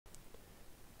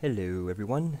Hello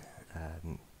everyone,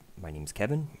 my name's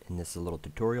Kevin, and this is a little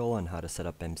tutorial on how to set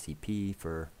up MCP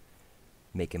for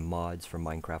making mods for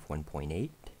Minecraft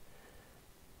 1.8.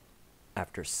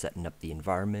 After setting up the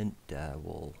environment,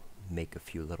 we'll make a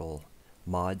few little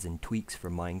mods and tweaks for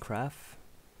Minecraft.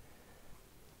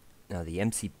 Now the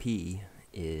MCP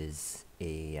is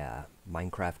a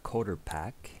Minecraft coder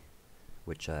pack,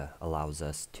 which allows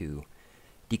us to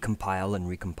decompile and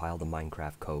recompile the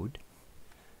Minecraft code.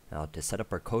 Now to set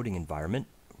up our coding environment,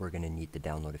 we're going to need to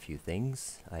download a few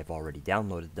things. I've already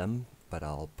downloaded them, but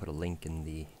I'll put a link in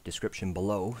the description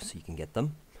below so you can get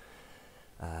them.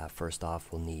 First off,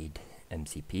 we'll need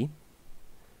MCP.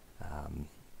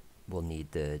 We'll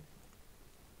need the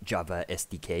Java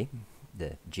SDK,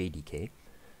 the JDK,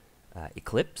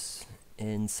 Eclipse,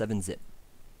 and 7-zip.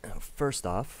 First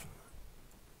off,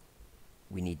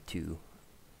 we need to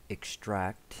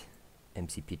extract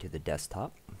MCP to the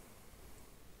desktop.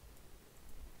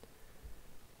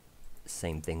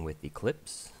 Same thing with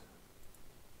Eclipse.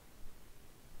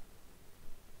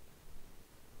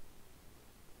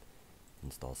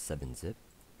 Install 7-zip.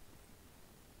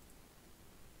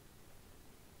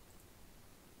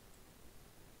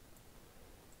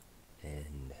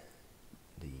 And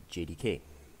the JDK.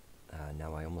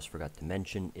 Now I almost forgot to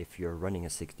mention, if you're running a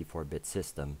 64-bit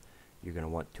system, you're going to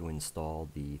want to install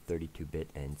the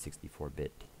 32-bit and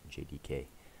 64-bit JDK.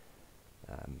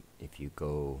 If you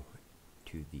go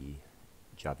to the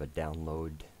Java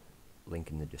download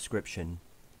link in the description,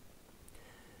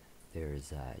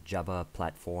 there's Java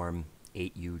Platform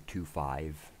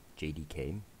 8U25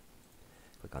 JDK.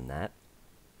 Click on that.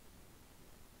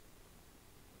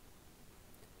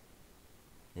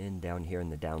 And down here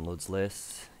in the downloads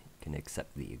list, you can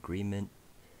accept the agreement.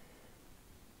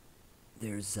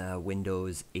 There's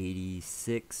Windows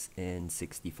 86 and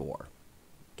 64.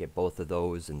 Get both of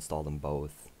those, install them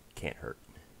both, can't hurt.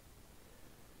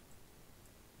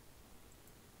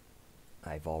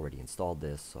 I've already installed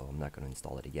this, so I'm not going to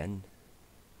install it again.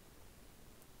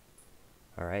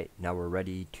 Alright, now we're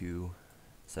ready to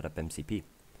set up MCP.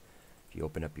 If you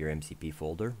open up your MCP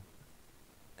folder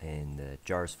and the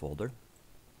jars folder,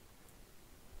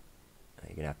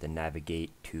 you're going to have to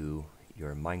navigate to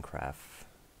your Minecraft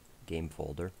game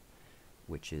folder,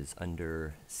 which is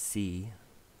under C,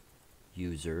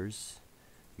 users,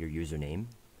 your username,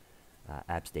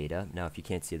 apps data. Now if you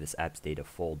can't see this apps data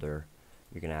folder,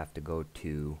 you're going to have to go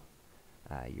to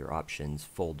your options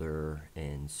folder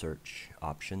and search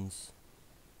options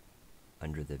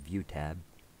under the view tab.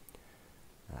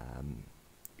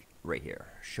 Right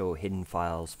here, show hidden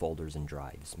files, folders, and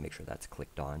drives. Make sure that's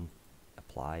clicked on.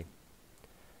 Apply.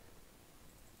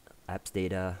 Apps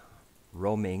data,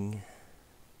 roaming,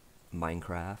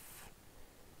 Minecraft,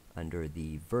 under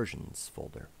the versions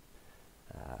folder.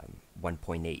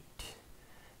 1.8.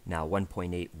 Now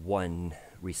 1.81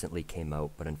 recently came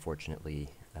out, but unfortunately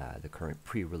the current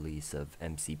pre-release of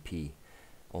MCP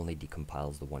only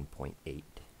decompiles the 1.8.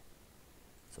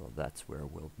 So that's where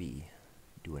we'll be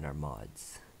doing our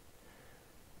mods.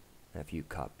 Now if you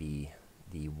copy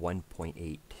the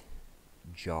 1.8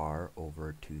 jar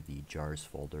over to the jars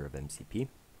folder of MCP,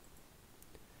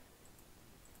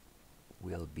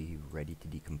 we'll be ready to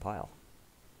decompile.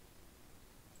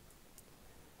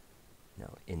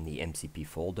 Now in the MCP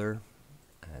folder,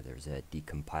 there's a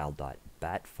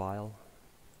decompile.bat file.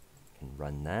 You can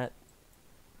run that.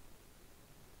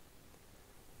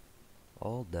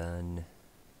 All done.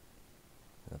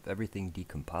 Now, if everything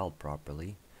decompiled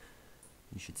properly,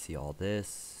 you should see all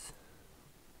this.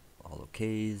 All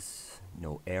okays,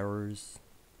 no errors.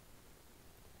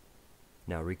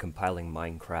 Now recompiling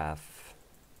Minecraft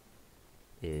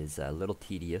is a little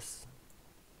tedious,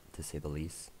 to say the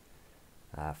least.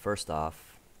 First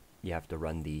off, you have to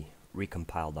run the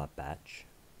recompile.batch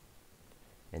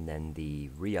and then the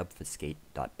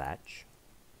reobfuscate.batch,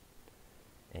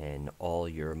 and all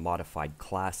your modified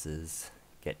classes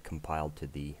get compiled to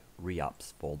the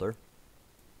reops folder.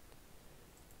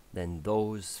 Then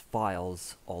those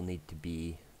files all need to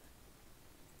be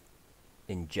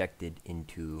injected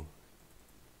into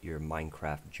your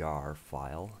Minecraft jar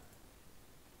file.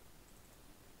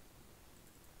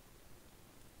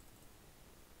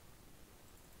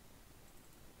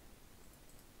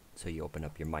 So you open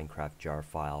up your Minecraft jar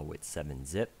file with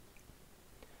 7-zip.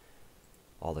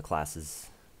 All the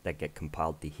classes that get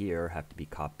compiled to here have to be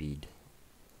copied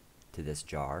to this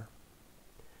jar.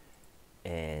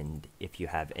 And if you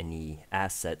have any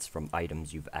assets from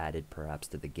items you've added perhaps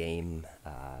to the game,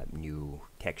 new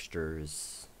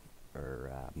textures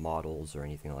or models or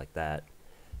anything like that,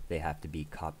 they have to be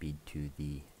copied to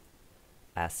the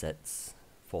assets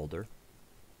folder.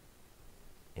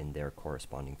 in their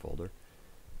corresponding folder.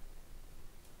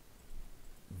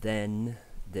 Then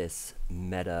this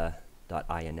meta.inf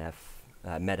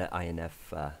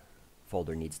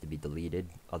folder needs to be deleted,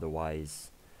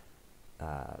 otherwise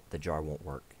the jar won't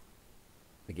work.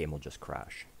 The game will just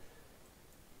crash.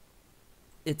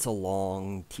 It's a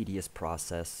long, tedious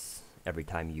process. Every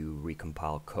time you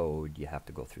recompile code, you have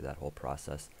to go through that whole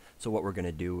process. So what we're going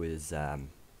to do is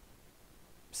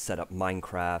set up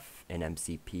Minecraft, an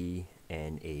MCP,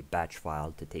 and a batch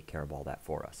file to take care of all that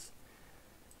for us.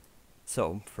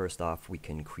 So first off, we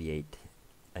can create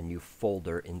a new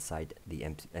folder inside the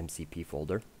MCP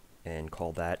folder and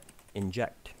call that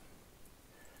inject.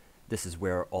 This is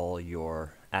where all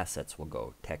your assets will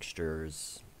go,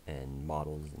 textures and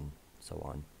models and so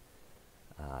on.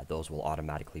 Those will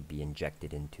automatically be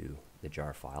injected into the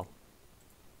jar file.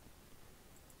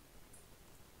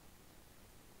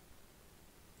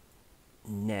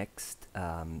 Next,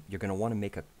 you're going to want to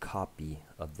make a copy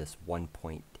of this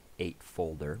 1.8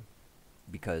 folder,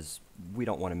 because we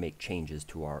don't want to make changes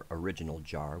to our original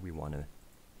jar. We want to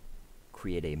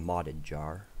create a modded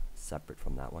jar separate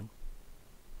from that one.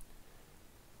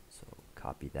 So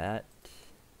copy that,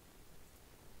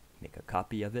 make a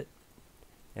copy of it,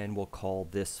 and we'll call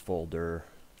this folder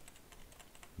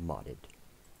modded.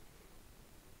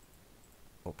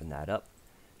 Open that up.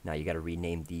 Now you got to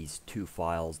rename these two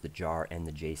files, the jar and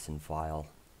the JSON file.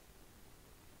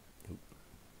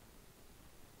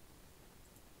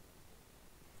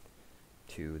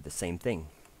 To the same thing,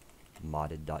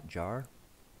 modded.jar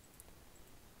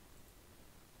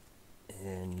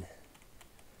and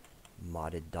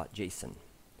modded.json.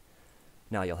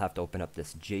 Now you'll have to open up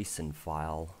this JSON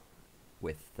file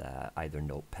with either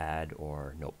Notepad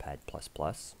or Notepad++.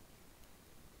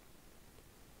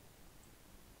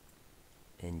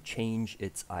 And change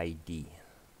its ID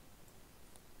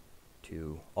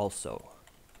to also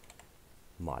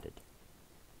modded.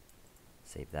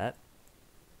 Save that.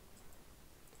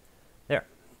 There.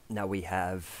 Now we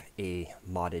have a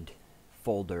modded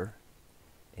folder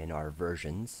in our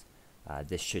versions.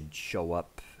 This should show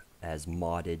up as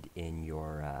modded in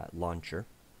your launcher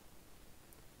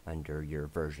under your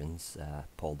versions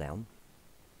pull down.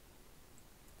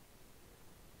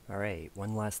 Alright,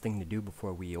 one last thing to do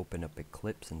before we open up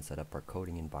Eclipse and set up our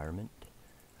coding environment.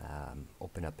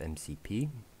 Open up MCP,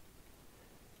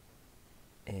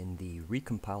 and the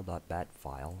recompile.bat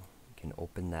file, you can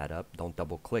open that up. Don't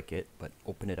double click it, but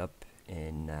open it up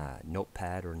in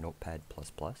Notepad or Notepad++.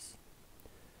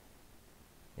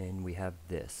 And we have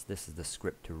this. This is the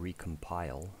script to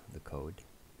recompile the code.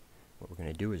 What we're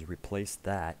going to do is replace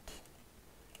that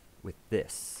with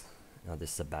this. Now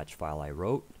this is a batch file I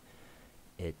wrote.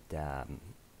 It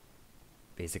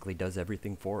basically does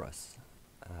everything for us.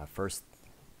 First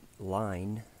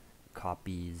line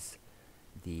copies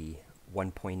the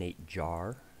 1.8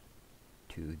 jar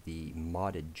to the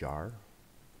modded jar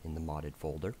in the modded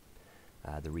folder.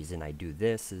 The reason I do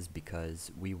this is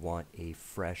because we want a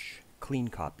fresh, clean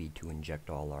copy to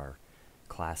inject all our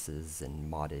classes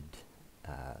and modded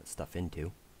stuff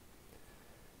into.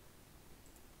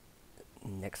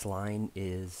 Next line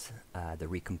is the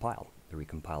recompile. The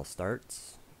recompile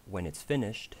starts. When it's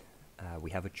finished,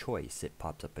 we have a choice. It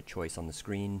pops up a choice on the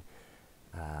screen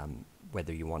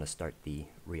whether you want to start the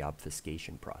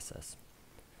reobfuscation process.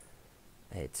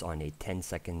 It's on a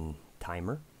 10-second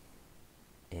timer,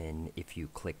 and if you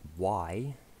click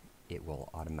Y, it will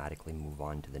automatically move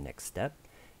on to the next step.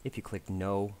 If you click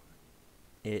No,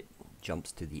 it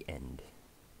jumps to the end.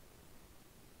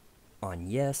 On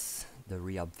Yes, the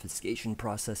reobfuscation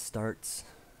process starts.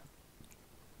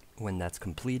 When that's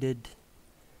completed,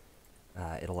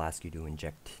 it'll ask you to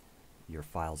inject your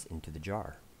files into the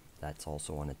jar. That's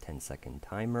also on a 10-second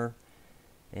timer,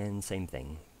 and same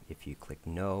thing. If you click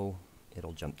No,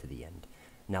 it'll jump to the end.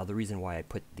 Now the reason why I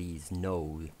put these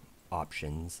No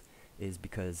options is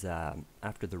because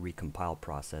after the recompile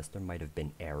process, there might have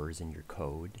been errors in your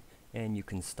code, and you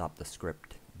can stop the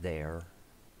script there,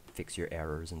 fix your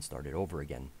errors, and start it over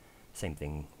again. Same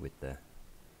thing with the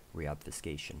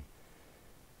reobfuscation.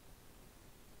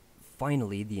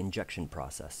 Finally, the injection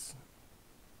process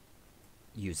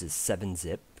uses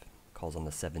 7-zip, calls on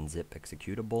the 7-zip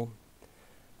executable,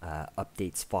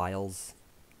 updates files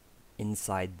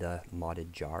inside the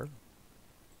modded jar,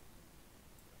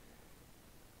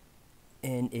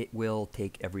 and it will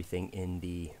take everything in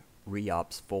the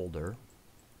reops folder,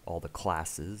 all the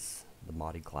classes, the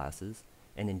modded classes,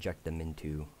 and inject them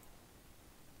into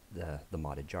the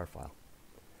modded jar file.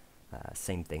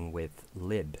 Same thing with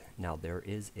lib. Now there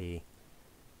is a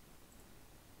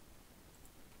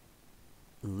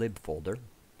lib folder.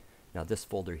 Now this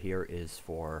folder here is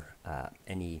for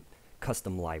any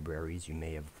custom libraries you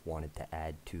may have wanted to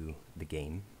add to the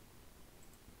game.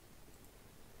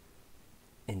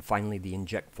 And finally, the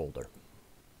inject folder.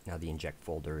 Now the inject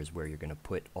folder is where you're going to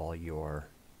put all your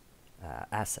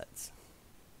assets.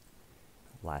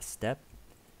 Last step,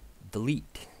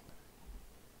 delete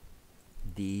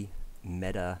the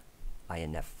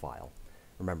meta-inf file.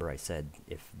 Remember I said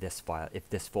if this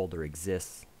folder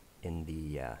exists in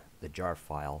the jar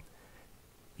file,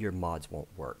 your mods won't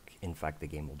work. In fact, the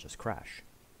game will just crash.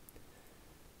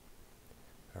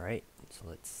 Alright, so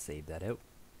let's save that out.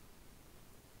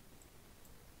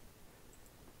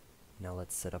 Now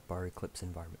let's set up our Eclipse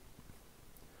environment.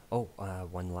 Oh,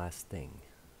 one last thing.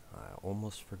 I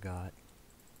almost forgot.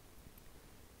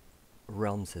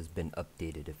 Realms has been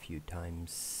updated a few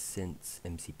times since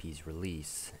MCP's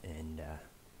release, and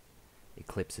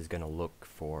Eclipse is going to look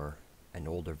for an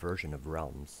older version of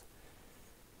Realms.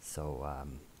 So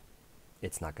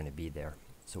it's not going to be there.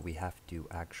 So we have to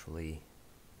actually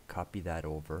copy that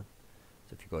over.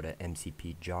 So if you go to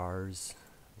MCP jars,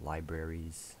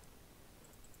 libraries,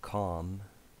 com,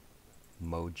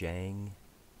 Mojang,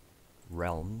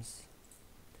 Realms,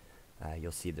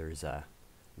 you'll see there's a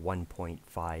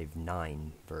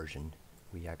 1.59 version.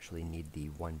 We actually need the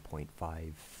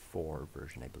 1.54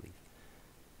 version, I believe.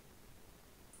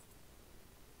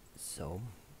 So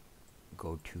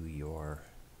go to your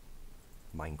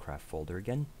Minecraft folder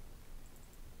again.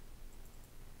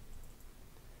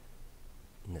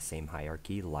 In the same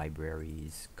hierarchy,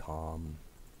 libraries, com,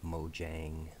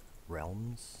 Mojang,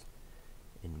 Realms,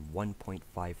 and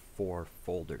 1.54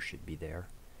 folder should be there.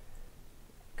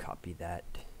 Copy that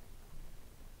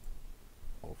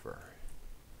over.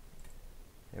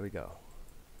 There we go.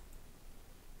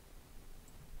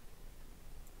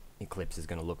 Eclipse is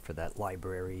going to look for that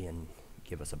library and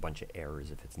give us a bunch of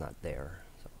errors if it's not there.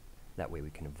 So that way we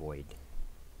can avoid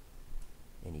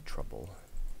any trouble.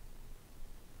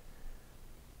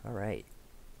 Alright,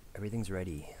 everything's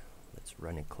ready. Let's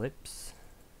run Eclipse.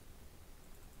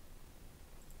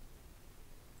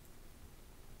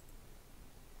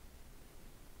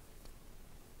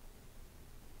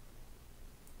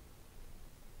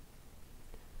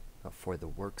 For the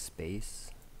workspace,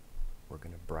 we're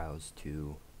going to browse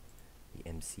to the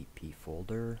MCP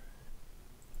folder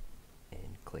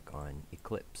and click on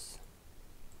Eclipse.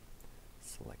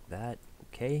 Select that,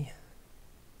 OK.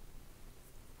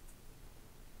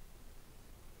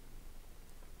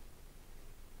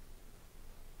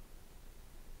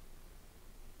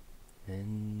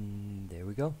 And there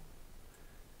we go.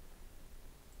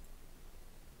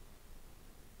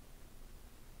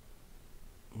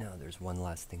 Now there's one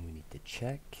last thing we need to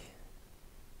check.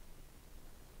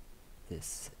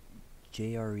 This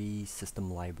JRE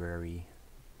system library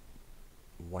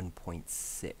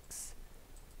 1.6.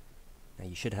 Now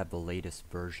you should have the latest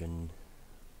version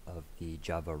of the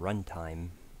Java runtime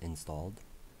installed.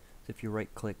 So if you right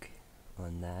click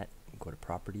on that, go to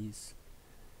properties.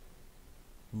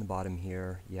 In the bottom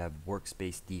here you have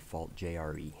workspace default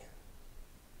JRE.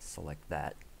 Select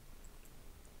that.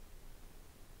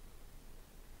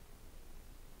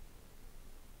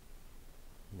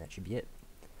 And that should be it.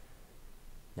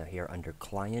 Now here under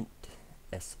client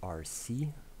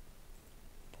src,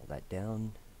 pull that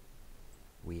down,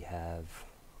 we have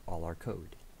all our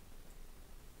code.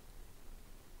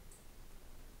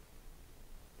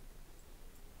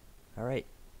 Alright,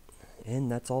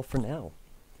 and that's all for now.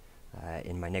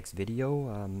 In my next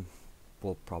video,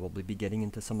 we'll probably be getting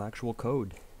into some actual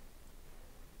code.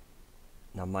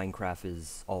 Now Minecraft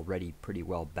is already pretty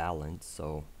well balanced,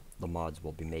 so the mods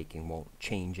we'll be making won't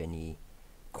change any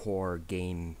core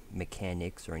game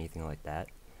mechanics or anything like that.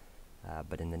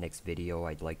 But in the next video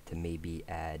I'd like to maybe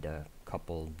add a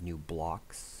couple new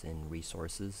blocks and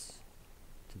resources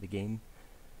to the game.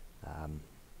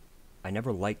 I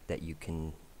never liked that you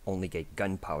can only get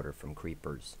gunpowder from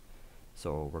creepers.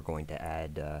 So we're going to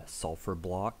add a sulfur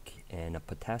block and a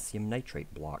potassium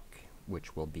nitrate block,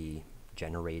 which will be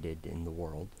generated in the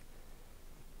world.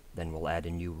 Then we'll add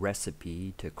a new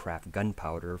recipe to craft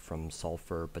gunpowder from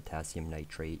sulfur, potassium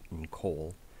nitrate, and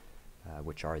coal,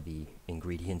 which are the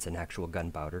ingredients in actual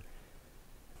gunpowder.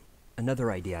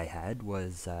 Another idea I had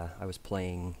was I was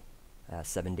playing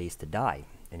 7 Days to Die,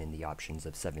 and in the options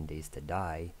of 7 Days to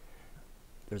Die,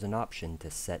 there's an option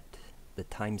to set the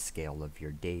time scale of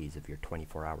your days, of your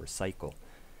 24-hour cycle.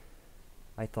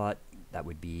 I thought that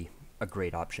would be a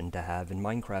great option to have in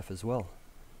Minecraft as well.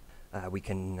 We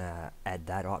can add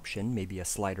that option, maybe a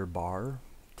slider bar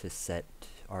to set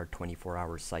our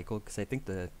 24-hour cycle, because I think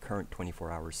the current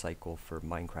 24-hour cycle for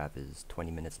Minecraft is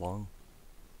 20 minutes long,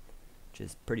 which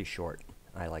is pretty short.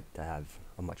 I like to have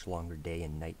a much longer day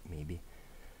and night, maybe.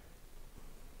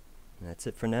 And that's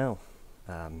it for now.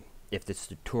 If this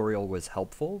tutorial was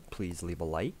helpful, please leave a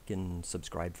like and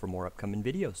subscribe for more upcoming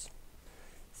videos.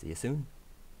 See you soon.